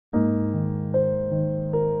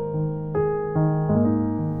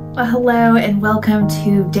Well, hello and welcome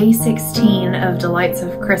to day 16 of Delights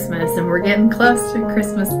of Christmas, and we're getting close to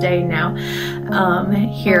Christmas Day now,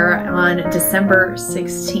 here on December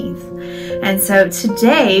 16th. And so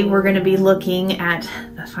today we're going to be looking at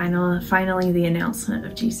finally the announcement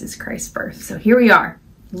of Jesus Christ's birth. So here we are,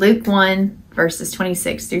 Luke 1 verses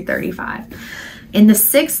 26 through 35. In the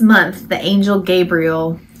 6th month, the angel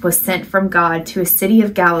Gabriel was sent from God to a city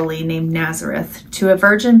of Galilee named Nazareth, to a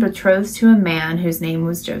virgin betrothed to a man whose name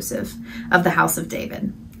was Joseph, of the house of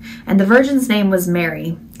David. And the virgin's name was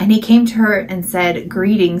Mary. And he came to her and said,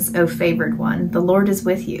 "Greetings, O favored one, the Lord is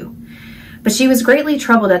with you." But she was greatly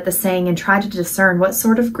troubled at the saying and tried to discern what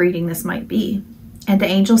sort of greeting this might be. And the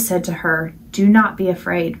angel said to her, "Do not be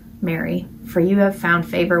afraid, Mary, for you have found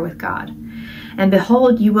favor with God. And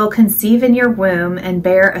behold, you will conceive in your womb and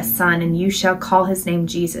bear a son, and you shall call his name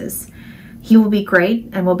Jesus. He will be great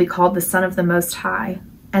and will be called the Son of the Most High.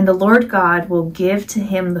 And the Lord God will give to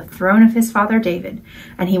him the throne of his father David,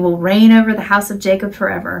 and he will reign over the house of Jacob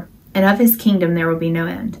forever, and of his kingdom there will be no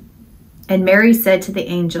end." And Mary said to the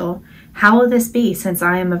angel, "How will this be, since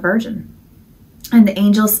I am a virgin?" And the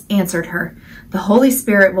angel answered her, "The Holy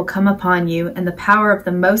Spirit will come upon you, and the power of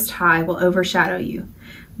the Most High will overshadow you.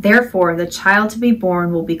 Therefore, the child to be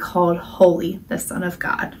born will be called Holy, the Son of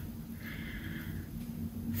God."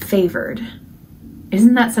 Favored.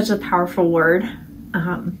 Isn't that such a powerful word?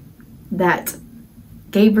 That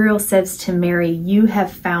Gabriel says to Mary, "You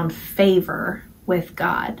have found favor with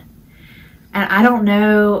God." And I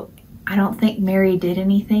don't think Mary did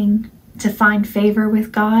anything to find favor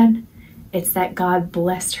with God. It's that God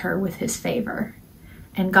blessed her with his favor.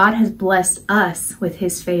 And God has blessed us with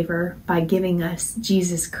his favor by giving us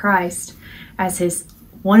Jesus Christ as his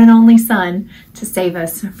one and only Son to save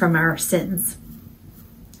us from our sins.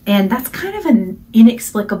 And that's kind of an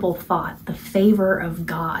inexplicable thought, the favor of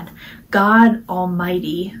God. God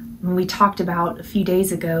Almighty, when we talked about a few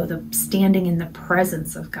days ago, the standing in the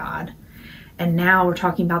presence of God. And now we're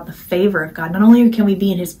talking about the favor of God. Not only can we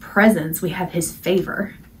be in his presence, we have his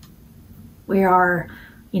favor. We are,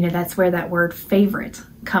 that's where that word favorite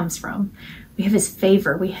comes from. We have his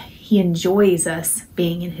favor. He enjoys us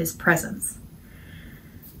being in his presence.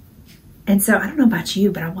 And so I don't know about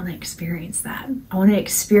you, but I want to experience that. I want to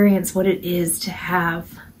experience what it is to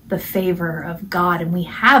have the favor of God. And we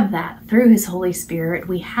have that through his Holy Spirit.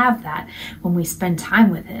 We have that when we spend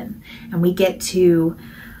time with him. And we get to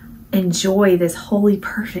enjoy this holy,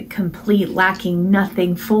 perfect, complete, lacking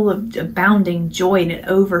nothing, full of abounding joy, and it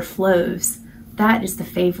overflows. That is the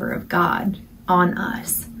favor of God on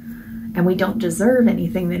us. And we don't deserve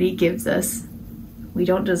anything that he gives us. We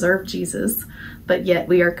don't deserve Jesus, but yet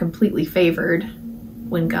we are completely favored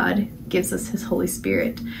when God gives us his Holy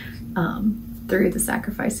Spirit through the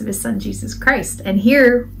sacrifice of his Son, Jesus Christ. And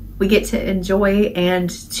here we get to enjoy and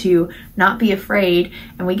to not be afraid,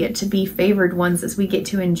 and we get to be favored ones as we get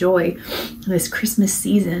to enjoy this Christmas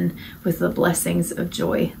season with the blessings of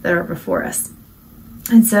joy that are before us.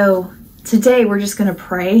 And so today we're just going to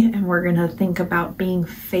pray, and we're going to think about being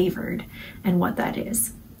favored and what that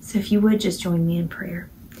is. So if you would just join me in prayer.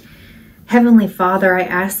 Heavenly Father, I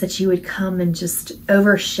ask that you would come and just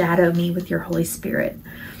overshadow me with your Holy Spirit.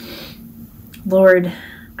 Lord,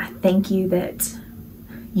 I thank you that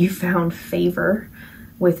you found favor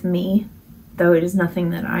with me, though it is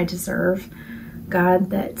nothing that I deserve. God,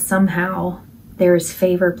 that somehow there is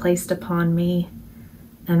favor placed upon me.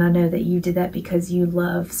 And I know that you did that because you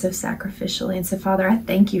love so sacrificially. And so, Father, I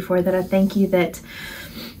thank you for that. I thank you that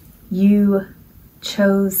you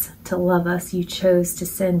chose to love us. You chose to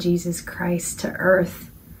send Jesus Christ to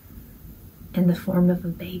earth in the form of a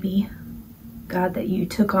baby. God, that you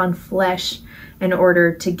took on flesh in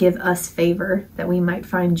order to give us favor, that we might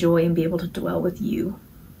find joy and be able to dwell with you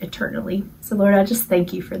eternally. So, Lord, I just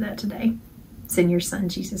thank you for that today. It's in your Son,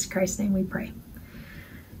 Jesus Christ's name we pray.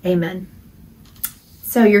 Amen.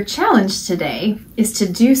 So your challenge today is to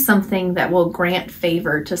do something that will grant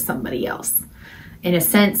favor to somebody else. In a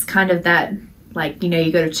sense, kind of that, like,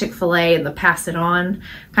 you go to Chick-fil-A and the pass it on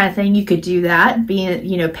kind of thing. You could do that,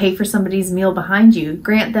 pay for somebody's meal behind you,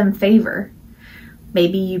 grant them favor.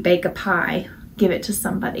 Maybe you bake a pie, give it to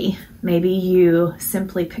somebody. Maybe you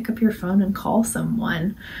simply pick up your phone and call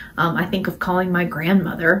someone. I think of calling my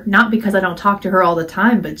grandmother, not because I don't talk to her all the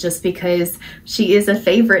time, but just because she is a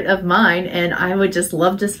favorite of mine and I would just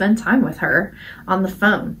love to spend time with her on the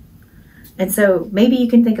phone. And so maybe you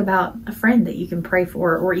can think about a friend that you can pray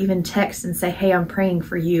for, or even text and say, "Hey, I'm praying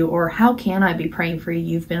for you," or "How can I be praying for you?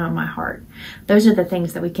 You've been on my heart." Those are the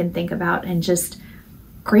things that we can think about, and just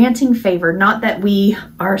granting favor, not that we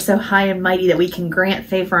are so high and mighty that we can grant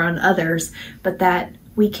favor on others, but that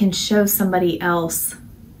we can show somebody else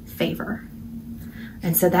favor.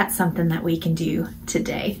 And so that's something that we can do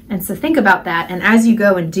today. And so think about that. And as you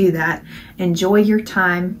go and do that, enjoy your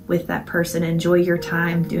time with that person. Enjoy your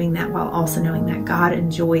time doing that while also knowing that God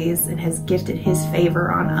enjoys and has gifted his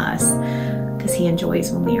favor on us because he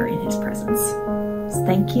enjoys when we are in his presence. So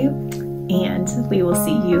thank you, and we will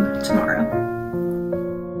see you tomorrow.